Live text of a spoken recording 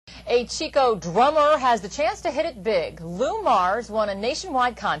A Chico drummer has the chance to hit it big. Lou Mars won a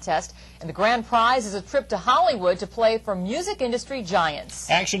nationwide contest, and the grand prize is a trip to Hollywood to play for music industry giants.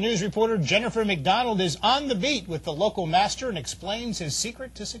 Action News reporter Jennifer McDonald is on the beat with the local master and explains his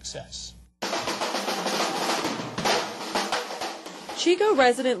secret to success. Chico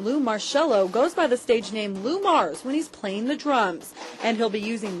resident Lou Marcello goes by the stage name Lou Mars when he's playing the drums, and he'll be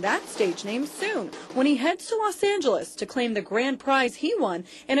using that stage name soon when he heads to Los Angeles to claim the grand prize he won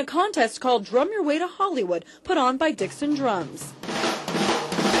in a contest called Drum Your Way to Hollywood, put on by Dixon drums.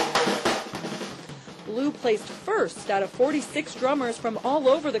 Lou placed first out of 46 drummers from all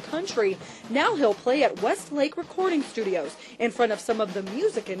over the country. Now he'll play at Westlake Recording Studios in front of some of the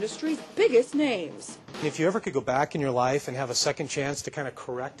music industry's biggest names. If you ever could go back in your life and have a second chance to kind of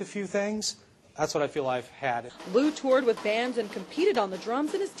correct a few things, that's what I feel I've had. Lou toured with bands and competed on the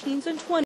drums in his teens and 20s.